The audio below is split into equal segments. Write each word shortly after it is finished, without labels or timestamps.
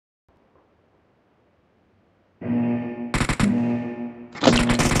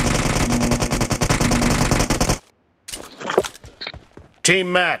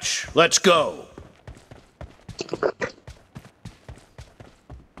Team match, let's go.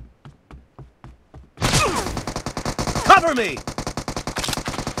 Cover me!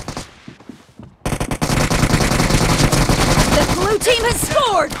 The blue team has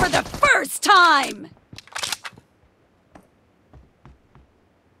scored for the first time!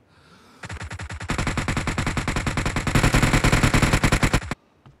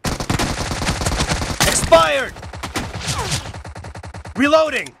 Expired!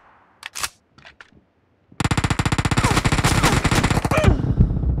 Reloading!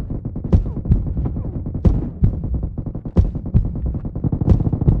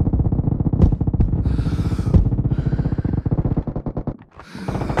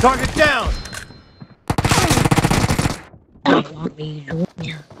 Target down!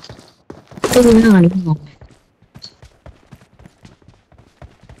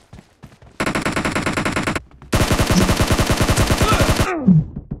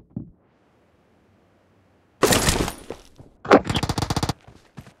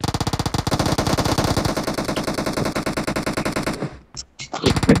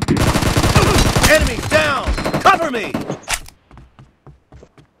 Enemy down! Cover me!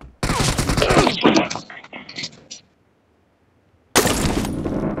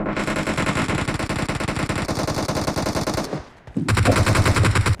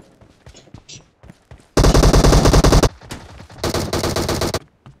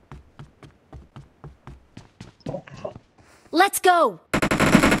 Let's go!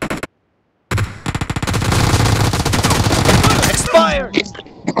 Expired!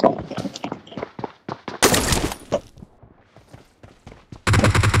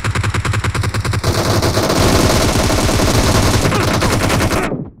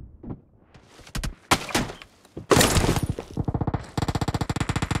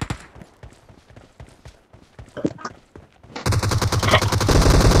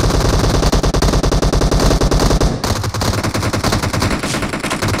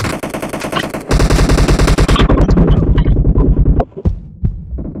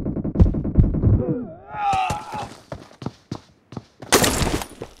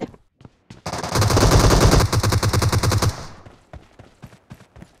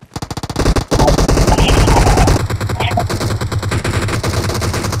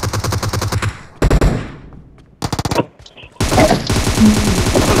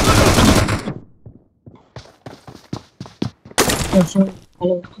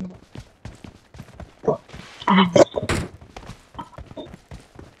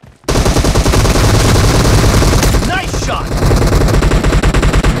 Nice shot!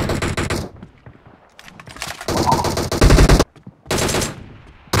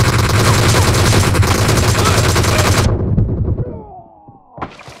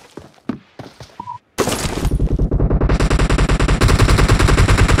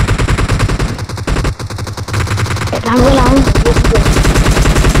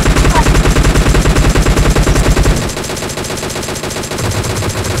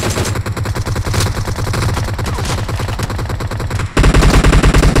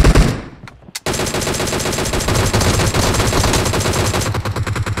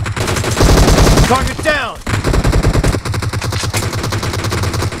 Target down!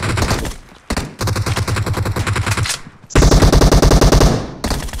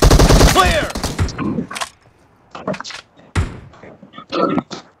 Clear!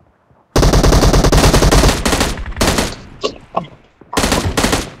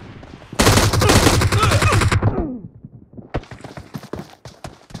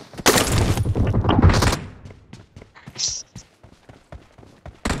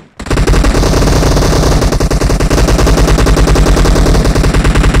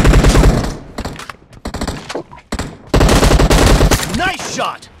 Nice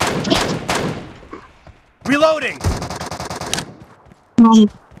shot! Reloading!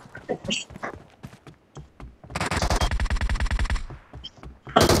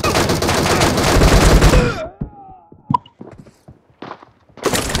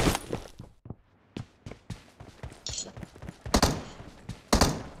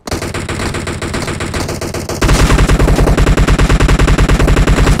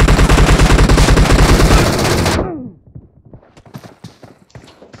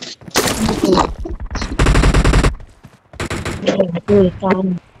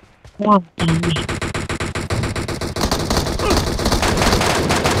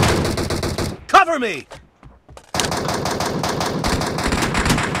 Cover me!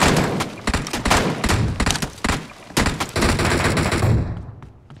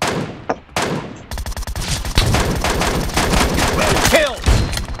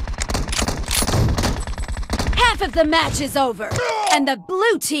 of the match is over, and the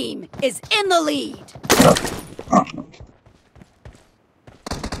blue team is in the lead.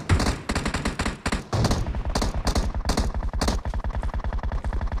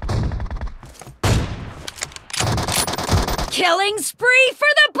 Killing spree for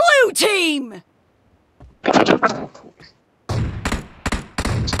the blue team!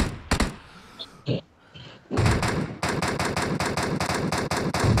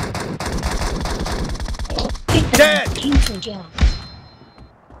 Dead!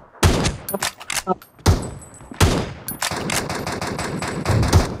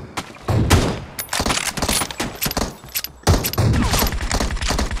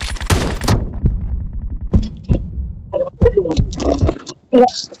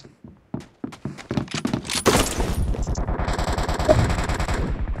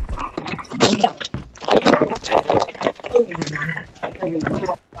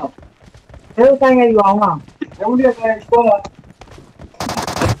 Nếu tay ngay gọn mà, nếu đi ngay có là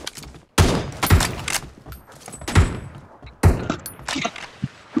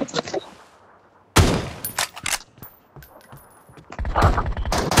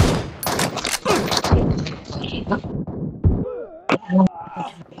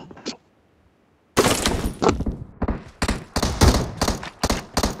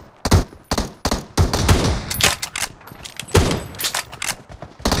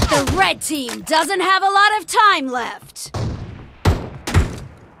The red team doesn't have a lot of time left.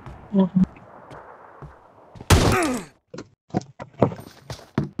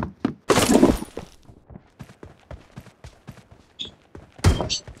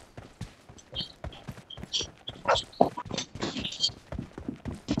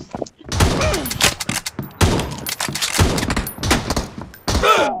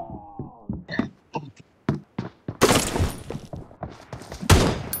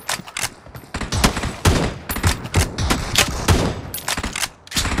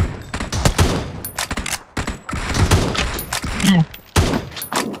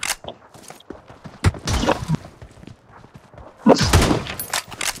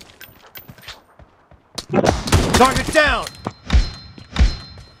 Target down!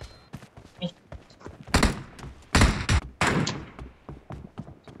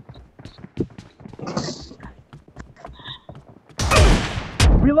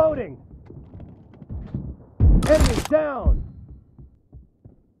 Reloading! Enemy down!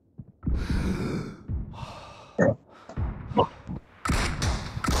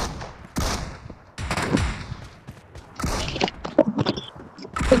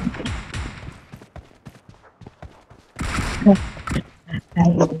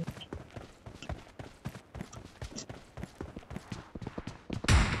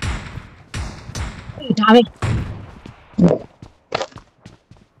 Tommy.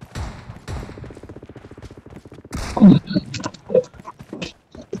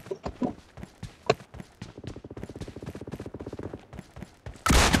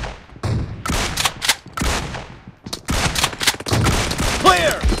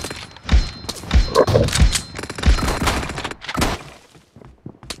 Clear!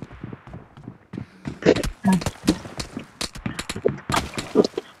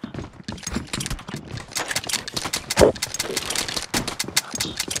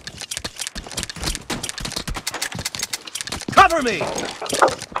 Cover me!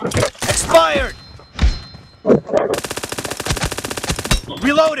 Expired!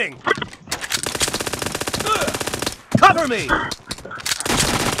 Reloading! Cover me!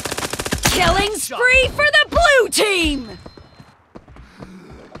 Killing spree for the blue team!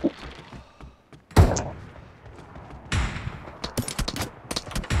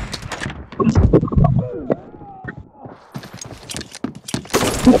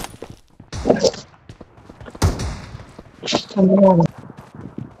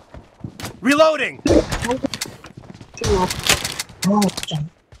 Reloading!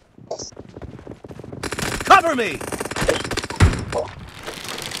 Cover me!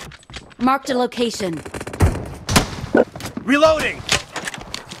 Marked a location. Reloading!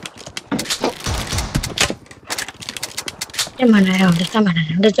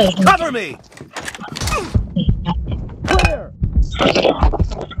 Cover me! Clear!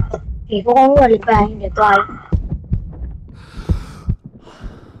 Thì có người đi về để coi.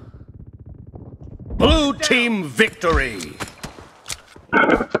 Blue team victory!